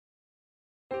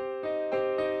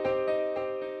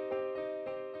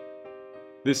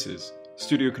This is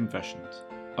Studio Confessions,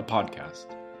 a podcast,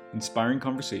 inspiring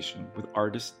conversation with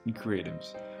artists and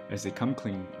creatives as they come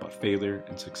clean about failure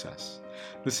and success.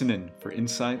 Listen in for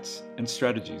insights and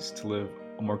strategies to live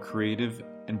a more creative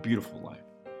and beautiful life.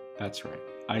 That's right,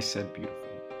 I said beautiful.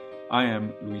 I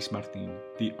am Luis Martin,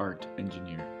 the art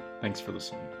engineer. Thanks for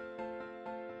listening.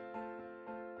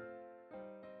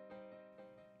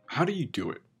 How do you do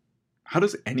it? How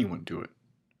does anyone do it?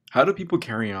 How do people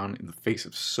carry on in the face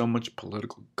of so much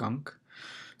political gunk,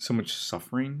 so much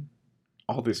suffering,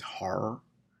 all this horror?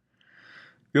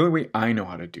 The only way I know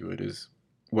how to do it is,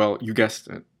 well, you guessed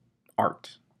it,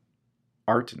 art.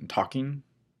 Art and talking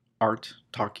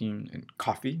and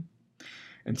coffee.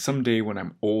 And someday when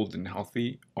I'm old and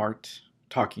healthy, art,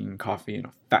 talking, coffee, and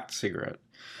a fat cigarette.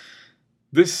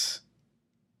 This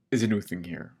is a new thing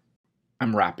here.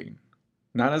 I'm rapping.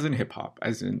 Not as in hip hop,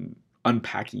 as in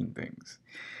unpacking things.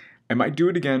 I might do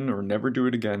it again or never do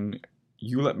it again.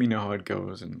 You let me know how it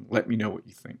goes and let me know what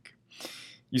you think.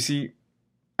 You see,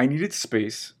 I needed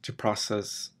space to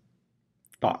process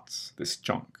thoughts, this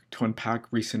junk, to unpack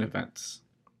recent events.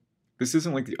 This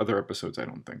isn't like the other episodes, I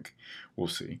don't think. We'll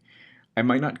see. I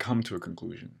might not come to a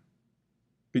conclusion.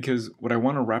 Because what I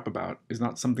want to rap about is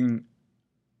not something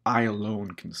I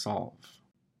alone can solve.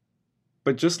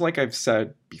 But just like I've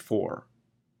said before,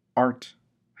 art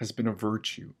has been a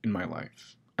virtue in my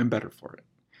life. I'm better for it.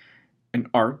 And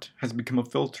art has become a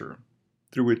filter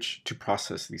through which to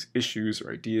process these issues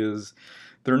or ideas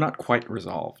that are not quite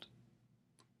resolved,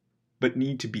 but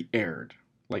need to be aired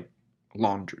like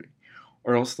laundry,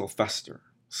 or else they'll fester,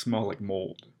 smell like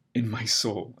mold in my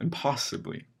soul, and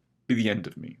possibly be the end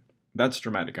of me. That's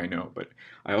dramatic, I know, but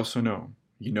I also know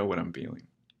you know what I'm feeling.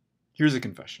 Here's a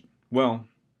confession. Well,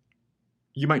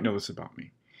 you might know this about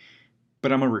me,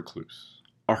 but I'm a recluse,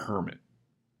 a hermit.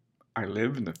 I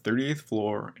live in the 38th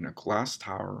floor in a glass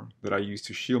tower that I use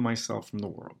to shield myself from the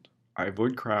world. I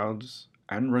avoid crowds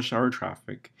and rush hour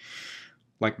traffic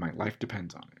like my life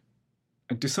depends on it.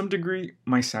 And to some degree,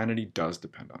 my sanity does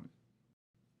depend on it.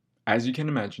 As you can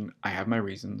imagine, I have my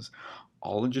reasons,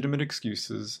 all legitimate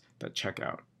excuses that check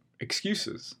out.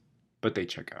 Excuses, but they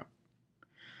check out.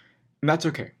 And that's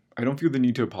okay. I don't feel the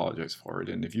need to apologize for it,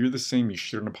 and if you're the same, you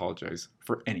shouldn't apologize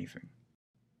for anything.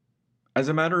 As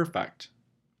a matter of fact,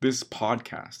 this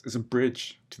podcast is a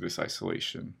bridge to this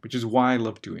isolation, which is why I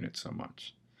love doing it so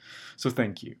much. So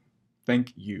thank you.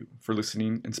 Thank you for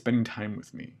listening and spending time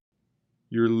with me.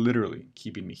 You're literally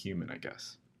keeping me human, I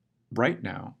guess. Right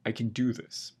now, I can do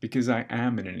this because I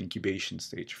am in an incubation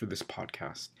stage for this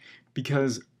podcast,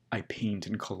 because I paint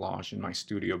and collage in my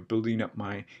studio, building up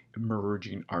my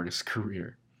emerging artist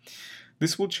career.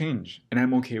 This will change, and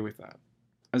I'm okay with that.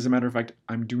 As a matter of fact,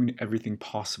 I'm doing everything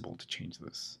possible to change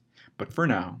this. But for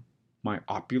now, my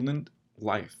opulent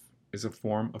life is a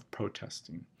form of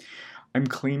protesting. I'm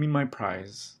claiming my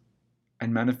prize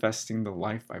and manifesting the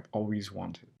life I've always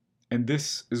wanted. And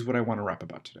this is what I want to rap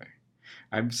about today.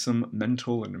 I have some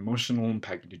mental and emotional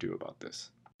unpacking to do about this.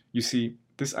 You see,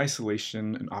 this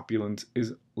isolation and opulence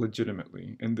is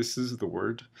legitimately, and this is the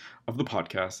word of the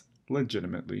podcast,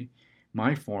 legitimately,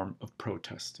 my form of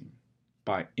protesting.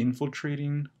 By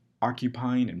infiltrating,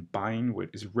 occupying, and buying what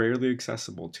is rarely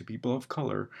accessible to people of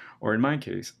color, or in my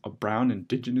case, a brown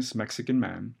indigenous Mexican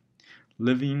man,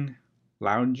 living,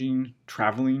 lounging,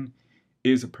 traveling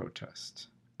is a protest,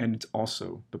 and it's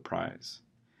also the prize.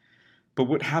 But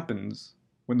what happens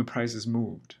when the prize is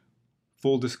moved?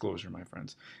 Full disclosure, my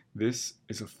friends, this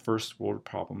is a first world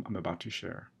problem I'm about to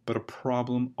share, but a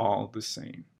problem all the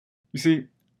same. You see,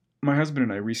 my husband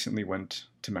and I recently went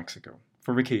to Mexico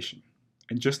for vacation,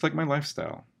 and just like my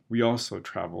lifestyle, we also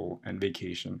travel and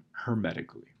vacation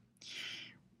hermetically.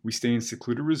 We stay in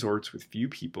secluded resorts with few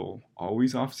people,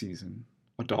 always off-season,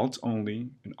 adults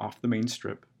only, and off the main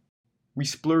strip. We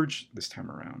splurged this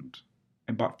time around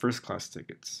and bought first-class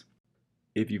tickets.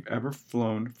 If you've ever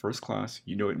flown first class,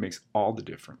 you know it makes all the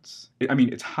difference.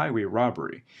 It's highway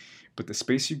robbery, but the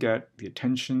space you get, the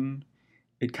attention,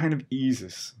 it kind of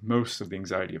eases most of the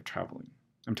anxiety of traveling.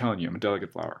 I'm telling you, I'm a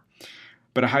delicate flower.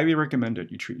 But I highly recommend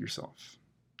it. You treat yourself.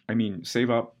 Save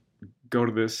up, go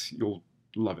to this, you'll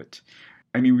love it.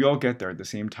 We all get there at the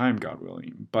same time, God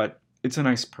willing, but it's a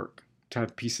nice perk to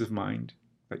have peace of mind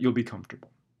that you'll be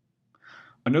comfortable.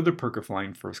 Another perk of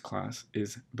flying first class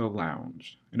is the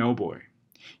lounge. And oh boy,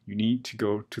 you need to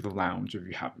go to the lounge if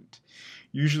you haven't.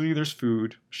 Usually there's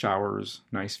food, showers,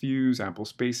 nice views, ample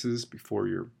spaces before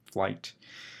your flight.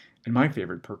 And my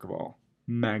favorite perk of all,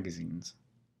 magazines.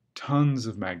 Tons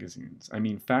of magazines.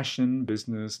 Fashion,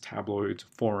 business, tabloids,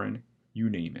 foreign, you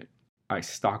name it. I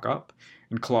stock up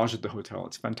and collage at the hotel.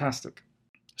 It's fantastic.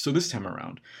 So this time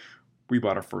around, We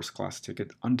bought our first class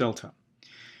ticket on Delta.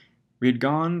 We had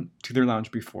gone to their lounge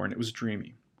before and it was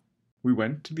dreamy. We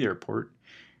went to the airport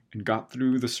and got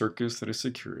through the circus that is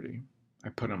security. I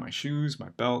put on my shoes, my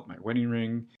belt, my wedding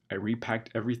ring. I repacked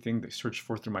everything they searched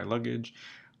for through my luggage.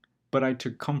 But I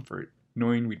took comfort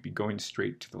knowing we'd be going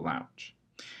straight to the lounge.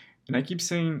 And I keep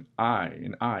saying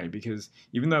I because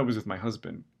even though I was with my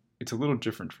husband, it's a little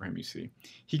different for him, you see.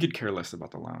 He could care less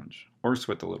about the lounge or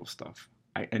sweat the little stuff.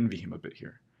 I envy him a bit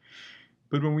here.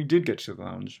 But when we did get to the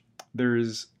lounge, there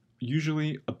is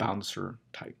usually a bouncer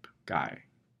type guy,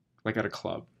 like at a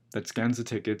club, that scans the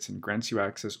tickets and grants you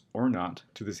access or not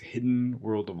to this hidden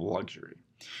world of luxury.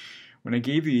 When I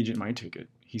gave the agent my ticket,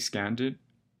 he scanned it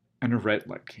and a red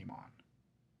light came on.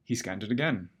 He scanned it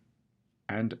again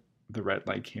and the red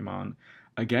light came on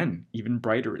again, even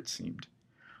brighter it seemed.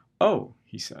 "Oh,"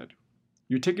 he said,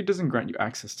 "your ticket doesn't grant you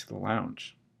access to the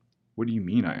lounge." "What do you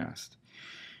mean?" I asked.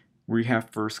 "We have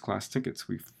first class tickets.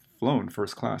 We've flown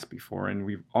first class before and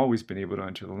we've always been able to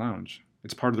enter the lounge.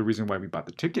 It's part of the reason why we bought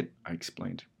the ticket," I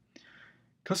explained.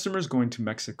 "Customers going to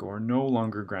Mexico are no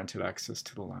longer granted access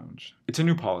to the lounge. It's a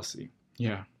new policy."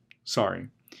 "Yeah, sorry."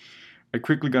 I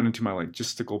quickly got into my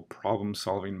logistical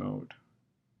problem-solving mode.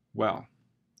 "Well,"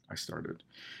 I started.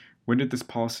 "When did this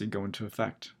policy go into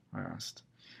effect?" I asked.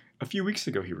 "A few weeks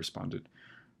ago," he responded.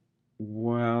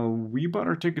 "Well, we bought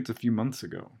our tickets a few months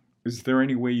ago. Is there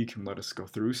any way you can let us go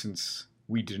through since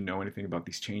we didn't know anything about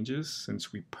these changes,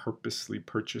 since we purposely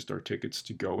purchased our tickets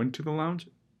to go into the lounge?"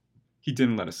 He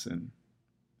didn't let us in,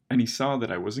 and he saw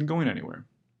that I wasn't going anywhere.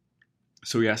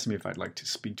 So he asked me if I'd like to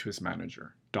speak to his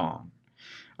manager, Don.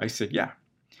 I said yeah.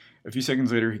 A few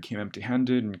seconds later, he came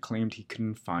empty-handed and claimed he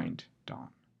couldn't find Don.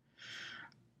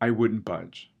 I wouldn't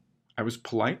budge. I was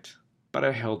polite, but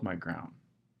I held my ground.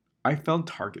 I felt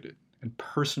targeted and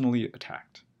personally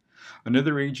attacked.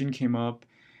 Another agent came up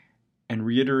and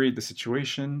reiterated the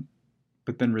situation,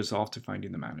 but then resolved to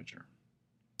finding the manager.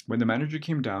 When the manager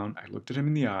came down, I looked at him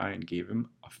in the eye and gave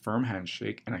him a firm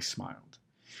handshake, and I smiled.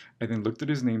 I then looked at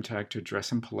his name tag to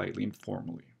address him politely and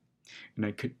formally. And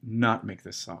I could not make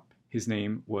this up. His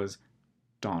name was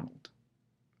Donald.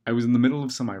 I was in the middle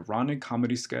of some ironic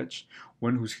comedy sketch,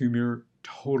 one whose humor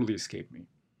totally escaped me.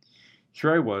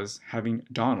 Here I was, having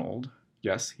Donald,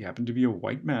 yes, he happened to be a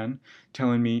white man,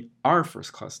 telling me our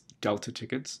first class Delta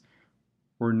tickets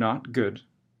were not good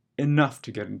enough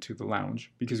to get into the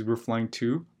lounge because we were flying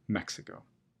to Mexico.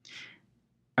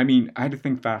 I mean, I had to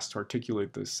think fast to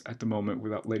articulate this at the moment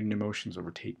without letting emotions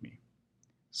overtake me.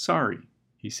 "Sorry,"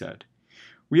 he said.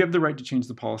 "We have the right to change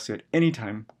the policy at any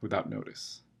time without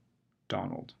notice."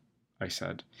 "Donald," I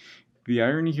said, "the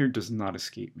irony here does not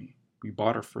escape me. We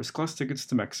bought our first class tickets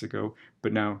to Mexico,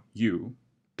 but now you,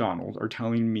 Donald, are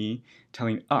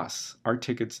telling us our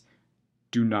tickets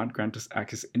do not grant us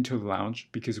access into the lounge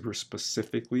because we're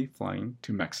specifically flying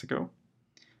to Mexico?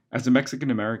 As a Mexican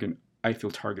American, I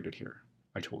feel targeted here,"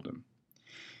 I told him.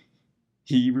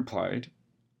 He replied,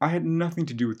 "I had nothing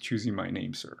to do with choosing my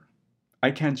name, sir. I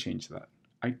can't change that."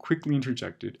 I quickly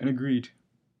interjected and agreed.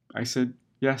 I said,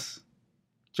 "Yes,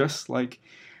 just like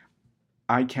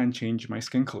I can change my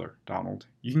skin color, Donald.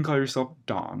 You can call yourself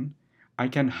Don. I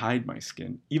can hide my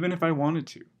skin, even if I wanted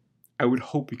to. I would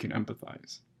hope you can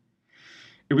empathize."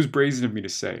 It was brazen of me to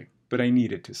say, but I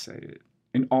needed to say it.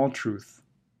 In all truth,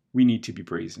 we need to be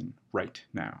brazen right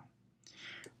now.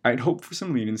 I'd hoped for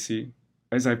some leniency,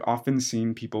 as I've often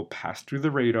seen people pass through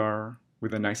the radar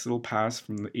with a nice little pass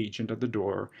from the agent at the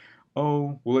door.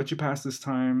 "Oh, we'll let you pass this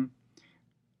time.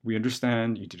 We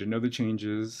understand you didn't know the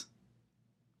changes."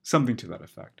 Something to that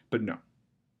effect, but no.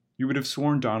 You would have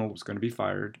sworn Donald was going to be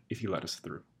fired if he let us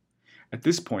through. At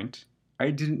this point,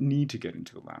 I didn't need to get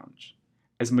into the lounge,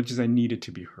 as much as I needed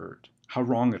to be heard. How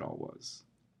wrong it all was.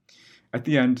 At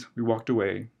the end, we walked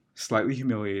away, slightly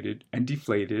humiliated and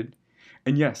deflated,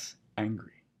 and yes,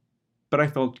 angry. But I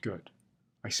felt good.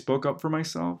 I spoke up for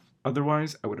myself,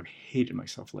 otherwise I would have hated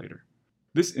myself later.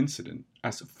 This incident,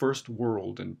 as first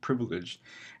world and privileged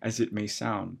as it may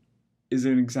sound, is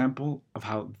an example of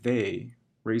how they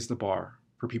raise the bar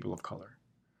for people of color.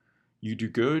 You do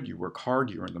good, you work hard,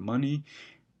 you earn the money,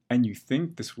 and you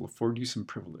think this will afford you some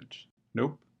privilege.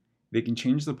 Nope. They can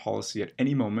change the policy at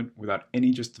any moment without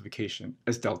any justification,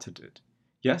 as Delta did.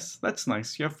 Yes, that's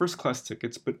nice, you have first class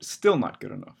tickets, but still not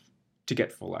good enough to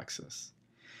get full access.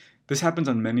 This happens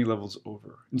on many levels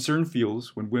over. In certain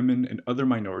fields, when women and other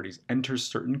minorities enter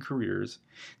certain careers,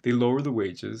 they lower the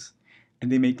wages and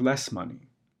they make less money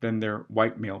than their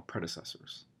white male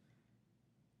predecessors.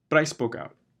 But I spoke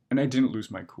out, and I didn't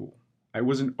lose my cool. I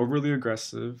wasn't overly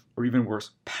aggressive, or even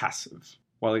worse, passive.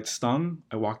 While it stung,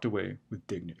 I walked away with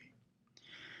dignity.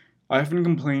 I often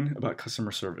complain about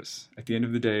customer service. At the end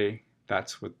of the day,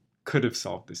 that's what could have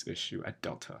solved this issue at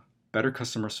Delta. Better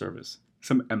customer service,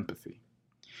 some empathy.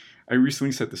 I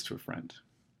recently said this to a friend.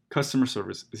 Customer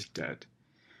service is dead.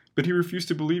 But he refused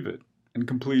to believe it and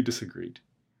completely disagreed.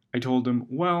 I told him,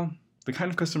 well, the kind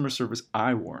of customer service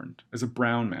I warned as a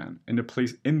brown man in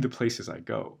the places I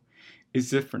go is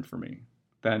different for me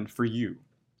than for you.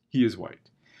 He is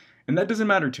white. And that doesn't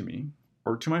matter to me,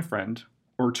 or to my friend,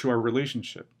 or to our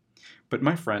relationship. But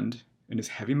my friend, in his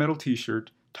heavy metal t-shirt,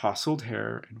 tousled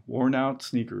hair, and worn out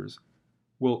sneakers,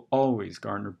 will always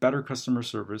garner better customer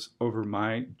service over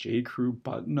my J. Crew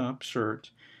button-up shirt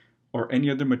or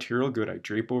any other material good I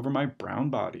drape over my brown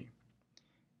body.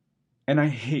 And I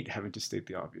hate having to state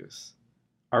the obvious.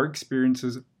 Our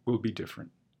experiences will be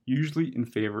different, usually in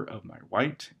favor of my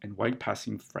white and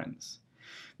white-passing friends.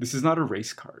 This is not a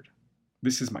race card.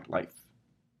 This is my life.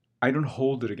 I don't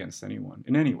hold it against anyone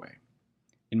in any way.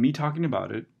 And me talking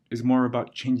about it is more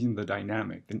about changing the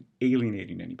dynamic than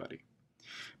alienating anybody.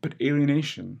 But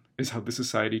alienation is how this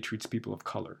society treats people of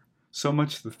color, so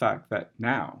much to the fact that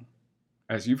now,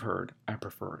 as you've heard, I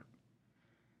prefer it.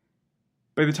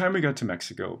 By the time we got to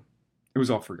Mexico, it was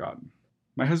all forgotten.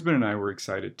 My husband and I were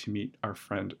excited to meet our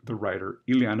friend, the writer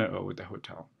Ileana O, at the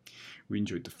hotel. We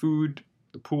enjoyed the food,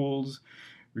 the pools.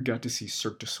 We got to see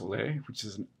Cirque du Soleil, which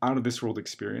is an out-of-this-world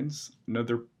experience.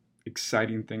 Another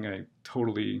exciting thing I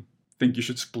totally think you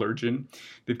should splurge in.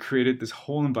 They've created this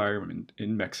whole environment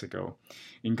in Mexico,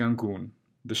 in Cancun.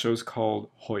 The show's called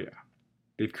Hoya.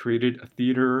 They've created a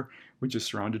theater which is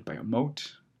surrounded by a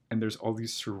moat, and there's all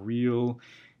these surreal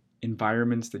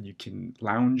environments that you can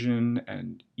lounge in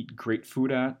and eat great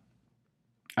food at.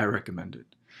 I recommend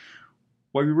it.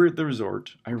 While we were at the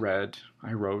resort, I read,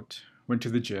 I wrote, went to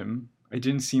the gym. I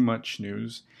didn't see much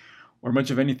news or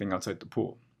much of anything outside the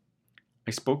pool. I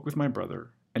spoke with my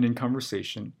brother, and in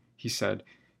conversation, he said,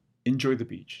 enjoy the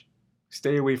beach.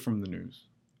 Stay away from the news.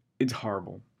 It's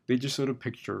horrible. They just showed a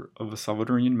picture of a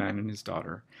Salvadorian man and his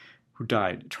daughter who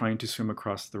died trying to swim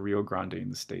across the Rio Grande in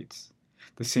the States,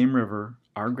 the same river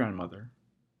our grandmother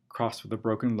crossed with a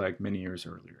broken leg many years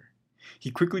earlier.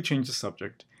 He quickly changed the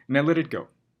subject, and I let it go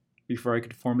before I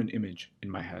could form an image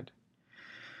in my head.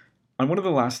 On one of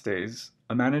the last days,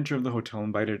 a manager of the hotel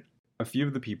invited a few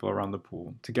of the people around the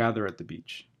pool to gather at the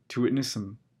beach to witness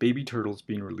some baby turtles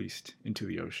being released into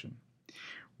the ocean.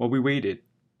 While we waited,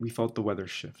 we felt the weather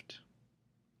shift.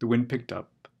 The wind picked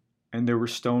up, and there were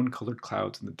stone-colored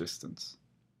clouds in the distance.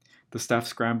 The staff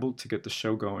scrambled to get the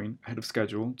show going ahead of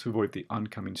schedule to avoid the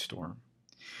oncoming storm.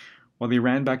 While they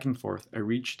ran back and forth, I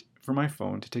reached for my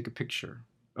phone to take a picture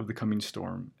of the coming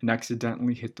storm and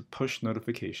accidentally hit the push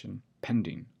notification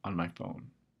pending on my phone.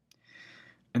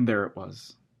 And there it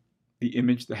was, the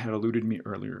image that had eluded me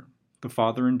earlier. The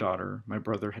father and daughter my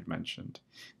brother had mentioned.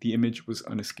 The image was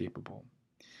unescapable.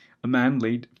 A man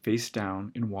laid face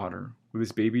down in water with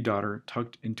his baby daughter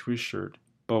tucked into his shirt,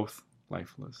 both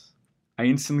lifeless. I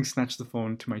instantly snatched the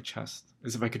phone to my chest,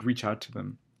 as if I could reach out to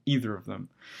them, either of them.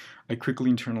 I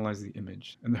quickly internalized the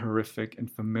image and the horrific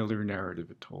and familiar narrative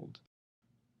it told.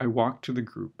 I walked to the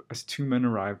group as two men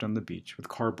arrived on the beach with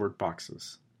cardboard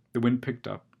boxes. The wind picked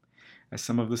up as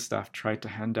some of the staff tried to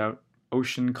hand out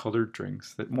ocean-colored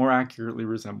drinks that more accurately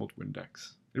resembled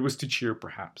Windex. It was to cheer,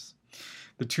 perhaps.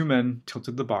 The two men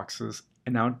tilted the boxes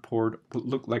and outpoured what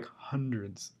looked like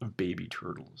hundreds of baby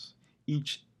turtles,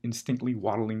 each instinctively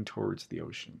waddling towards the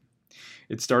ocean.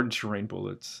 It started to rain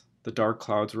bullets. The dark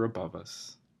clouds were above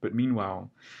us, but meanwhile,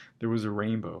 there was a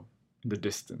rainbow in the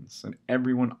distance, and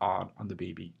everyone awed on the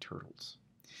baby turtles.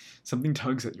 Something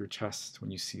tugs at your chest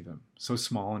when you see them, so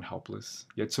small and helpless,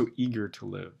 yet so eager to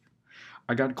live.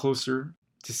 I got closer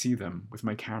to see them with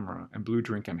my camera and blue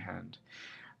drink in hand.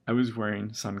 I was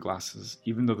wearing sunglasses,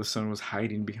 even though the sun was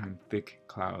hiding behind thick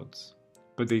clouds,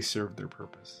 but they served their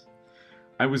purpose.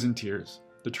 I was in tears.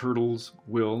 The turtles'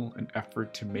 will and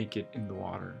effort to make it in the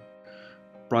water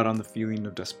brought on the feeling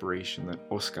of desperation that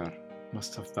Oscar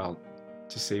must have felt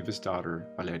to save his daughter,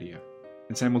 Valeria.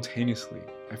 And simultaneously,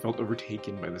 I felt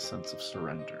overtaken by the sense of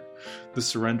surrender, the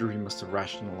surrender he must have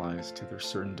rationalized to their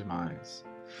certain demise.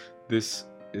 This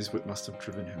is what must have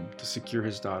driven him to secure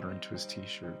his daughter into his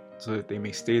t-shirt so that they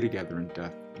may stay together in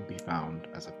death and be found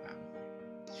as a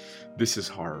family. This is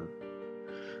horror.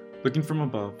 Looking from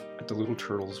above at the little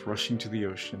turtles rushing to the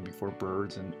ocean before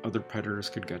birds and other predators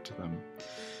could get to them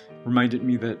reminded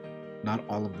me that not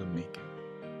all of them make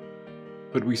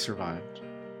it. But we survived.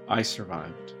 I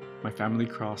survived. My family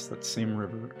crossed that same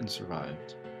river and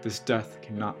survived. This death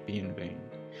cannot be in vain.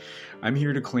 I'm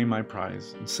here to claim my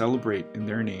prize and celebrate in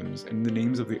their names and in the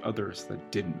names of the others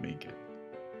that didn't make it.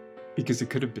 Because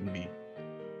it could have been me,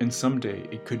 and someday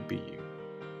it could be you.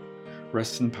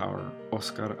 Rest in power,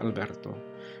 Oscar Alberto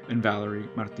and Valerie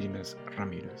Martinez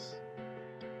Ramirez.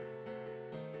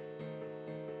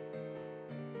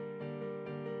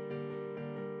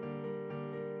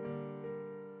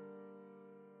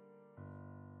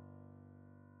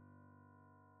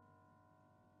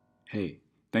 Hey,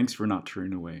 thanks for not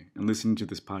turning away and listening to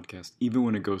this podcast, even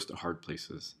when it goes to hard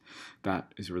places.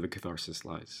 That is where the catharsis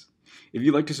lies. If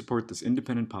you'd like to support this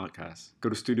independent podcast, go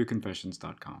to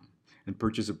studioconfessions.com and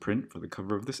purchase a print for the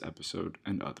cover of this episode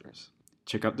and others.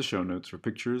 Check out the show notes for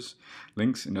pictures,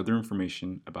 links, and other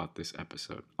information about this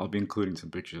episode. I'll be including some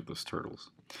pictures of those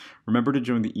turtles. Remember to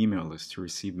join the email list to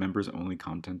receive members-only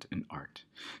content and art.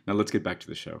 Now let's get back to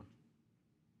the show.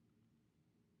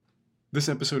 This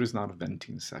episode is not a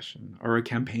venting session or a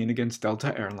campaign against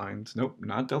Delta Airlines. Nope,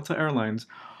 not Delta Airlines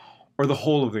or the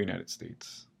whole of the United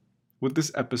States. What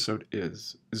this episode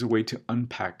is a way to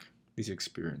unpack these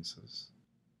experiences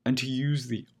and to use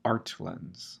the art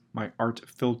lens, my art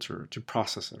filter, to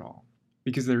process it all.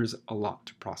 Because there's a lot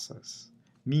to process.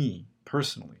 Me,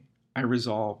 personally, I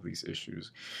resolve these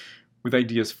issues with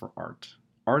ideas for art.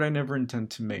 Art I never intend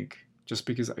to make just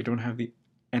because I don't have the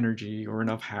energy or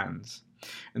enough hands.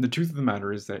 And the truth of the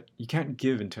matter is that you can't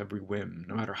give into every whim,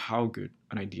 no matter how good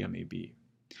an idea may be.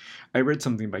 I read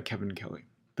something by Kevin Kelly,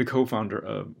 the co-founder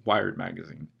of Wired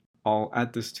magazine. I'll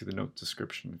add this to the note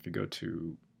description if you go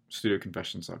to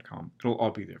studioconfessions.com. It'll all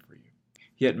be there for you.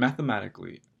 He had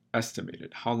mathematically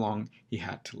estimated how long he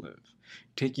had to live,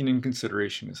 taking in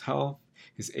consideration his health,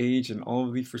 his age, and all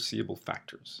of the foreseeable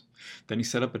factors. Then he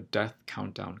set up a death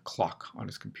countdown clock on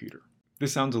his computer.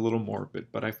 This sounds a little morbid,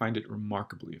 but I find it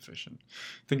remarkably efficient.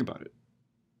 Think about it.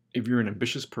 If you're an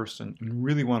ambitious person and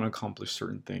really want to accomplish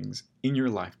certain things in your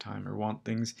lifetime or want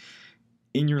things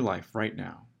in your life right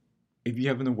now, if you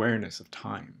have an awareness of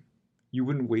time, you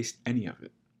wouldn't waste any of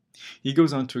it. He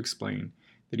goes on to explain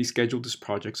that he scheduled his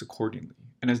projects accordingly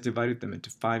and has divided them into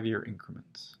 5-year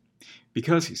increments.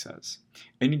 Because, he says,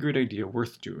 any great idea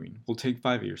worth doing will take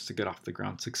 5 years to get off the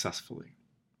ground successfully.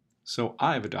 So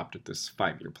I've adopted this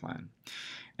 5-year plan.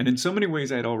 And in so many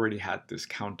ways I had already had this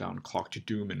countdown clock to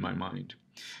doom in my mind.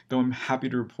 Though I'm happy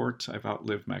to report I've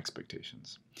outlived my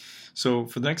expectations. So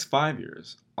for the next 5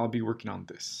 years, I'll be working on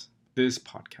this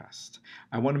podcast.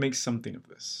 I want to make something of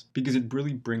this because it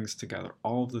really brings together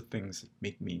all of the things that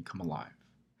make me come alive.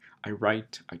 I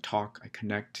write, I talk, I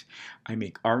connect, I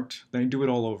make art, then I do it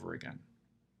all over again.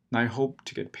 And I hope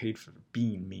to get paid for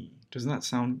being me. Doesn't that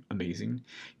sound amazing?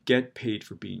 Get paid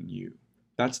for being you.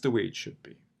 That's the way it should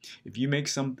be. If you make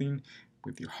something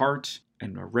with your heart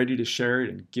and are ready to share it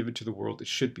and give it to the world, it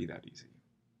should be that easy.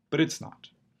 But it's not.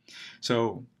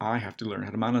 So I have to learn how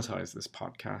to monetize this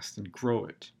podcast and grow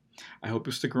it. I hope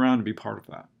you'll stick around and be part of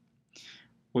that.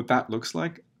 What that looks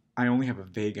like, I only have a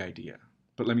vague idea.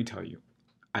 But let me tell you,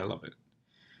 I love it.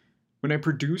 When I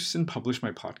produce and publish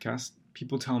my podcast,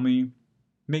 people tell me,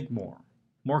 make more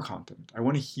content. I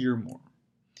want to hear more.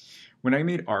 When I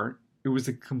made art, it was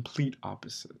the complete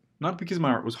opposite. Not because my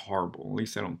art was horrible, at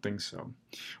least I don't think so.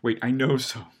 Wait, I know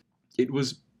so. It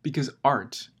was because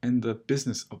art and the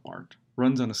business of art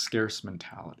runs on a scarce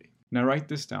mentality. Now write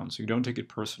this down so you don't take it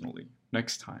personally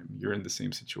next time you're in the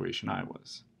same situation I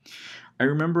was. I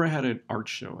remember I had an art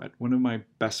show at one of my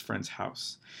best friend's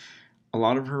house. A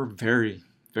lot of her very,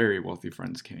 very wealthy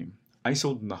friends came. I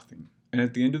sold nothing, and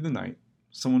at the end of the night,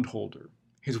 someone told her,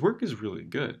 his work is really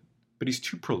good, but he's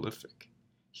too prolific.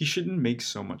 He shouldn't make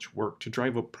so much work to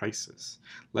drive up prices.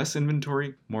 Less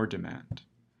inventory, more demand.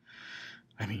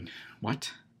 I mean,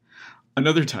 what?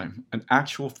 Another time, an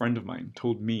actual friend of mine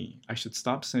told me I should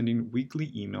stop sending weekly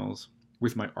emails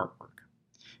with my artwork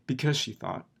because she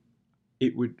thought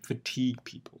it would fatigue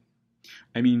people.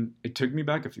 I mean, it took me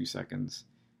back a few seconds,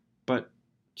 but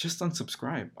just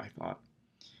unsubscribe, I thought.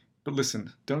 But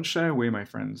listen, don't shy away, my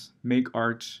friends. Make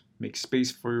art, make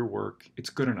space for your work. It's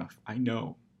good enough, I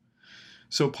know.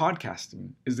 So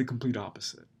podcasting is the complete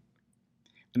opposite.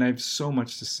 And I have so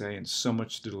much to say and so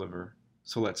much to deliver,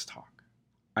 so let's talk.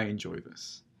 I enjoy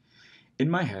this. In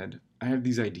my head, I have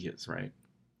these ideas, right?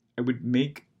 I would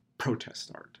make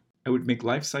protest art. I would make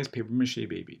life-size papier-mâché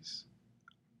babies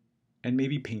and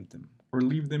maybe paint them or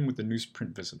leave them with the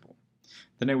newsprint visible.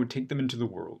 Then I would take them into the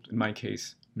world, in my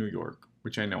case, New York,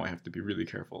 which I know I have to be really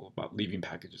careful about leaving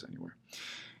packages anywhere,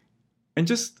 and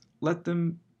just let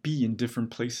them be in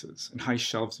different places, in high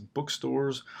shelves in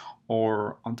bookstores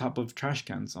or on top of trash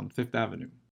cans on Fifth Avenue.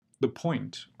 The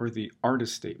point, or the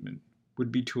artist statement,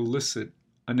 would be to elicit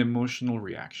an emotional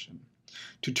reaction,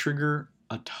 to trigger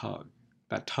a tug,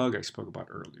 that tug I spoke about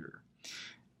earlier,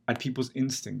 at people's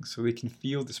instincts so they can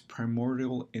feel this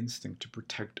primordial instinct to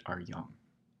protect our young.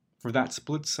 For that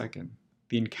split second,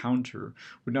 the encounter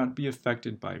would not be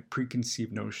affected by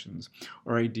preconceived notions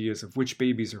or ideas of which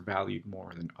babies are valued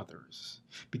more than others.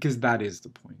 Because that is the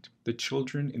point. The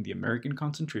children in the American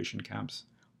concentration camps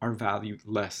are valued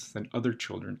less than other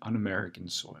children on American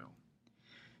soil.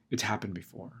 It's happened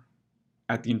before.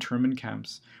 At the internment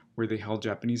camps where they held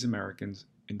Japanese Americans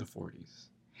in the 40s,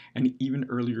 and even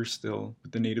earlier still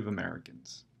with the Native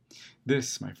Americans.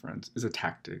 This, my friends, is a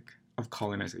tactic of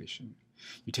colonization.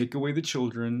 You take away the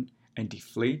children and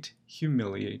deflate,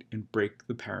 humiliate, and break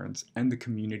the parents and the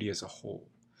community as a whole.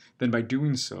 Then by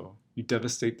doing so, you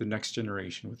devastate the next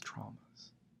generation with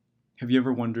traumas. Have you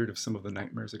ever wondered if some of the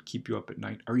nightmares that keep you up at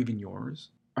night are even yours?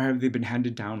 Or have they been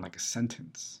handed down like a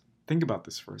sentence? Think about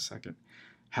this for a second.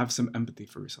 Have some empathy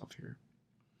for yourself here.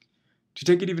 To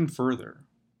take it even further,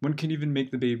 one can even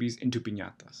make the babies into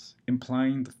piñatas,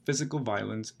 implying the physical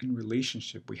violence and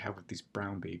relationship we have with these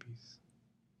brown babies.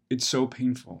 It's so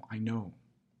painful, I know.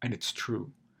 And it's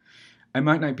true. I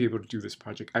might not be able to do this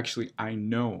project. Actually, I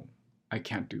know I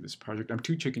can't do this project. I'm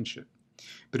too chicken shit.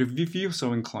 But if you feel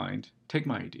so inclined, take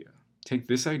my idea. Take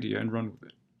this idea and run with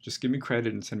it. Just give me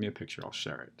credit and send me a picture. I'll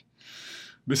share it.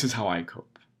 This is how I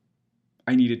cope.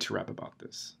 I needed to rap about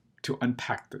this, to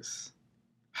unpack this.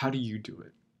 How do you do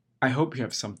it? I hope you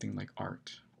have something like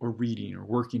art, or reading, or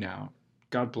working out.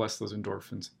 God bless those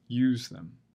endorphins. Use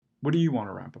them. What do you want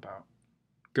to rap about?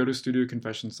 Go to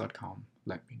studioconfessions.com.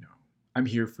 Let me know. I'm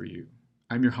here for you.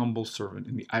 I'm your humble servant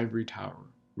in the ivory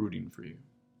tower, rooting for you.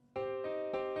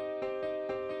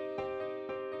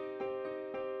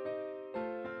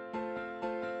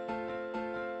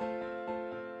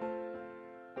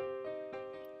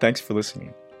 Thanks for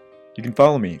listening. You can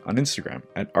follow me on Instagram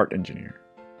at ArtEngineer.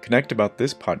 Connect about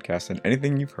this podcast and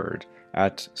anything you've heard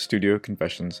at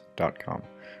studioconfessions.com.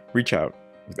 Reach out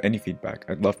with any feedback.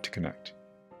 I'd love to connect.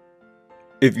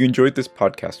 If you enjoyed this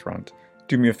podcast rant,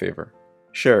 do me a favor.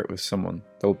 Share it with someone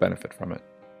that will benefit from it.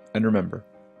 And remember,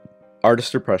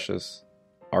 artists are precious.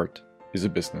 Art is a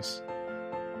business.